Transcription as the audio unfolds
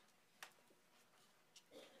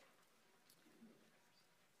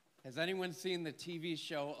Has anyone seen the TV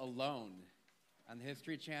show Alone on the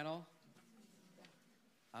History Channel?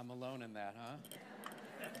 I'm alone in that, huh?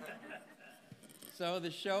 So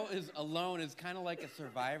the show is Alone. It's kind of like a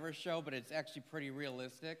survivor show, but it's actually pretty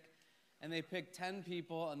realistic. And they pick 10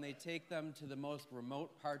 people, and they take them to the most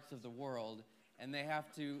remote parts of the world, and they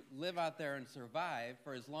have to live out there and survive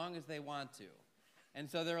for as long as they want to. And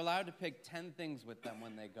so they're allowed to pick 10 things with them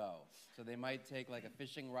when they go. So they might take like a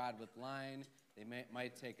fishing rod with line. They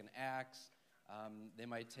might take an axe. They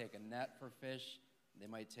might take a net for fish. They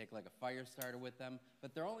might take like a fire starter with them.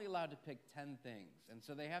 But they're only allowed to pick 10 things. And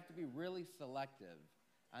so they have to be really selective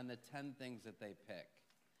on the 10 things that they pick.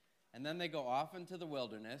 And then they go off into the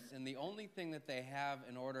wilderness, and the only thing that they have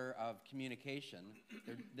in order of communication,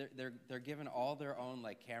 they're given all their own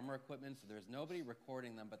like camera equipment, so there's nobody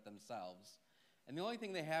recording them but themselves. And the only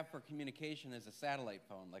thing they have for communication is a satellite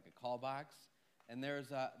phone, like a call box. And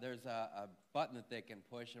there's a button that they can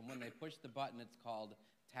push, and when they push the button, it's called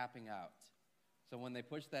tapping out. So when they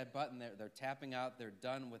push that button, they're tapping out, they're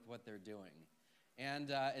done with what they're doing.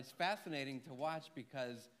 And it's fascinating to watch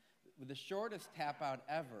because the shortest tap out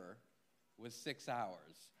ever was 6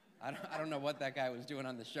 hours. I don't know what that guy was doing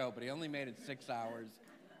on the show, but he only made it 6 hours.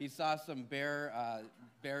 He saw some bear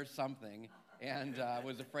something and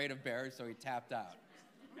was afraid of bears, so he tapped out.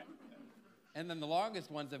 And then the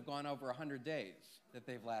longest ones have gone over 100 days that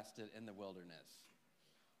they've lasted in the wilderness.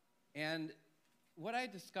 And what I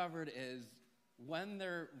discovered is when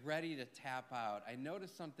they're ready to tap out, I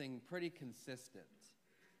noticed something pretty consistent.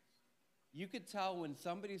 You could tell when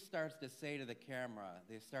somebody starts to say to the camera,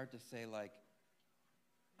 they start to say like,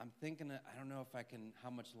 I'm thinking, I don't know if I can, how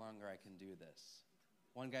much longer I can do this.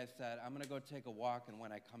 One guy said, I'm going to go take a walk, and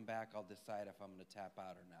when I come back, I'll decide if I'm going to tap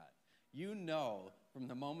out or not. You know from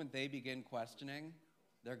the moment they begin questioning,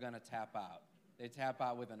 they're going to tap out. They tap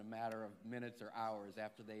out within a matter of minutes or hours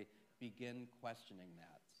after they begin questioning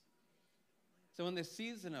that. So in the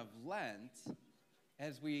season of Lent,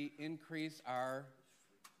 as we increase our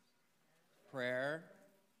prayer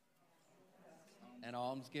and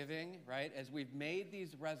almsgiving, right? As we've made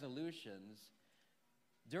these resolutions,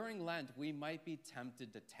 during Lent, we might be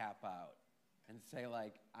tempted to tap out and say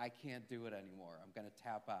like, I can't do it anymore. I'm going to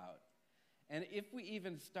tap out. And if we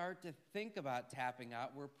even start to think about tapping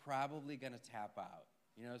out, we're probably going to tap out.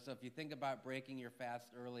 You know, so if you think about breaking your fast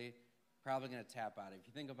early, probably going to tap out. If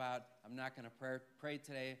you think about, I'm not going to pray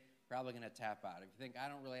today, probably going to tap out. If you think,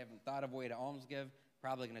 haven't thought of a way to almsgive,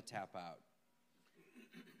 probably going to tap out.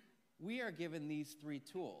 We are given these 3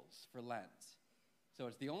 tools for Lent. So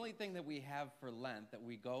it's the only thing that we have for Lent that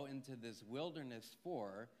we go into this wilderness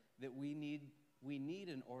for that we need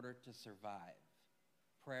in order to survive.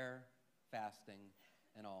 Prayer, fasting,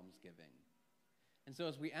 and almsgiving. And so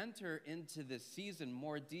as we enter into this season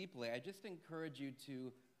more deeply, I just encourage you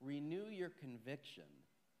to renew your conviction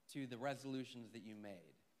to the resolutions that you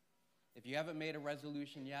made. If you haven't made a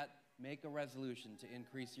resolution yet, make a resolution to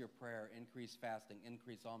increase your prayer, increase fasting,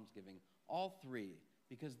 increase almsgiving, all 3,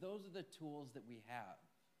 because those are the tools that we have.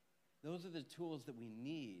 Those are the tools that we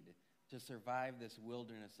need to survive this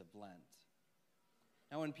wilderness of Lent.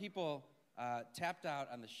 Now, when people tapped out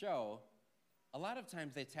on the show, a lot of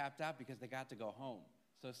times they tapped out because they got to go home.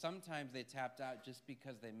 So sometimes they tapped out just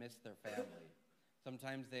because they missed their family.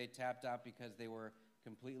 Sometimes they tapped out because they were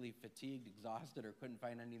completely fatigued, exhausted, or couldn't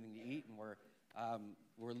find anything to eat and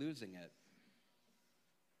were losing it.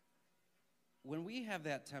 When we have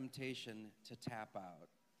that temptation to tap out,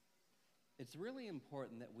 it's really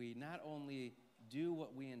important that we not only do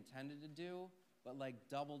what we intended to do, but like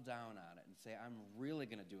double down on it and say, I'm really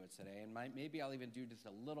going to do it today. And maybe I'll even do just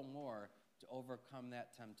a little more to overcome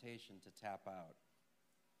that temptation to tap out.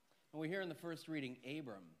 And we hear in the first reading,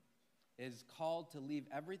 Abram is called to leave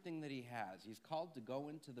everything that he has. He's called to go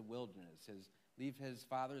into the wilderness, leave his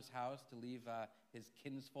father's house, to leave his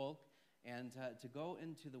kinsfolk, and to go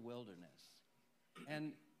into the wilderness.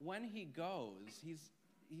 And when he goes,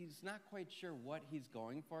 he's not quite sure what he's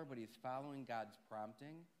going for, but he's following God's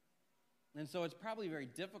prompting. And so it's probably very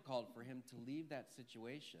difficult for him to leave that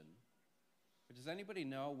situation. But does anybody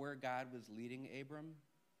know where God was leading Abram?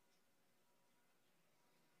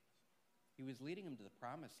 He was leading him to the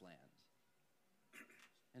promised land.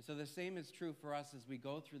 And so the same is true for us as we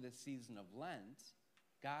go through this season of Lent.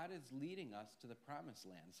 God is leading us to the promised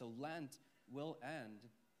land. So Lent will end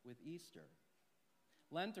with Easter.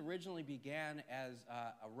 Lent originally began as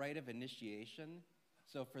a rite of initiation.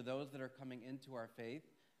 So for those that are coming into our faith,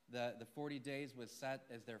 the 40 days was set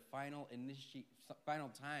as their final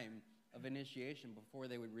time of initiation before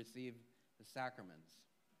they would receive the sacraments.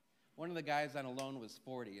 One of the guys on Alone was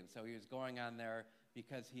 40, and so he was going on there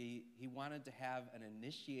because he wanted to have an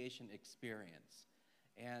initiation experience.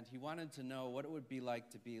 And he wanted to know what it would be like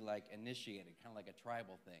to be like initiated, kind of like a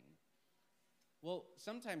tribal thing. Well,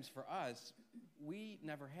 sometimes for us, we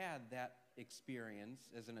never had that experience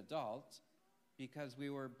as an adult because we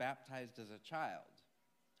were baptized as a child.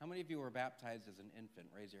 How many of you were baptized as an infant?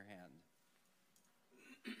 Raise your hand.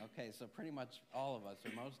 Okay, so pretty much all of us,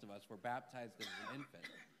 or most of us, were baptized as an infant.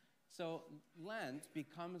 So Lent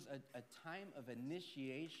becomes a time of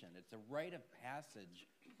initiation. It's a rite of passage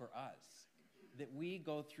for us, that we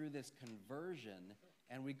go through this conversion,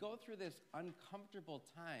 and we go through this uncomfortable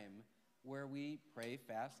time where we pray,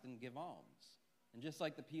 fast, and give alms. And just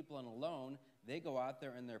like the people in Alone, they go out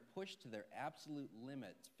there and they're pushed to their absolute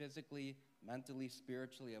limit, physically, mentally,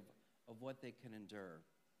 spiritually, of what they can endure.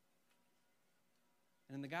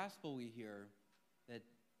 And in the gospel we hear that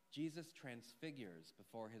Jesus transfigures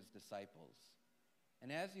before his disciples.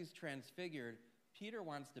 And as he's transfigured, Peter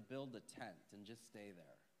wants to build a tent and just stay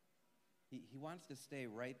there. He wants to stay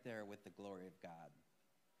right there with the glory of God.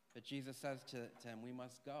 But Jesus says to him, we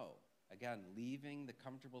must go. Again, leaving the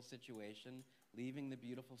comfortable situation, leaving the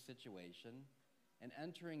beautiful situation, and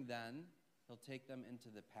entering then, he'll take them into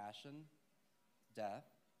the passion, death,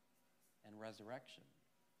 and resurrection.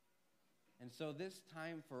 And so this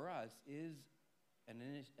time for us is an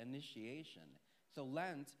initiation. So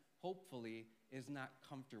Lent, hopefully, is not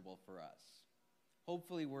comfortable for us.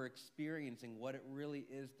 Hopefully we're experiencing what it really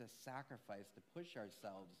is to sacrifice, to push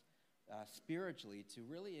ourselves spiritually, to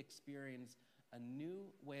really experience a new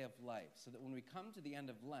way of life, so that when we come to the end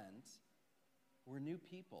of Lent, we're new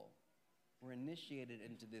people. We're initiated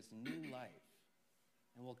into this new life,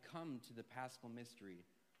 and we'll come to the paschal mystery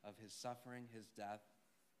of his suffering, his death,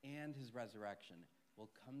 and his resurrection.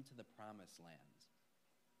 We'll come to the promised land.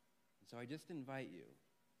 And so I just invite you,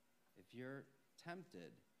 if you're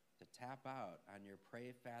tempted to tap out on your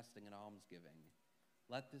prayer, fasting, and almsgiving,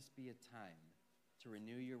 let this be a time to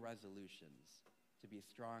renew your resolutions, to be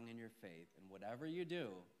strong in your faith, and whatever you do,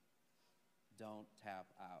 don't tap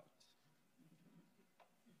out.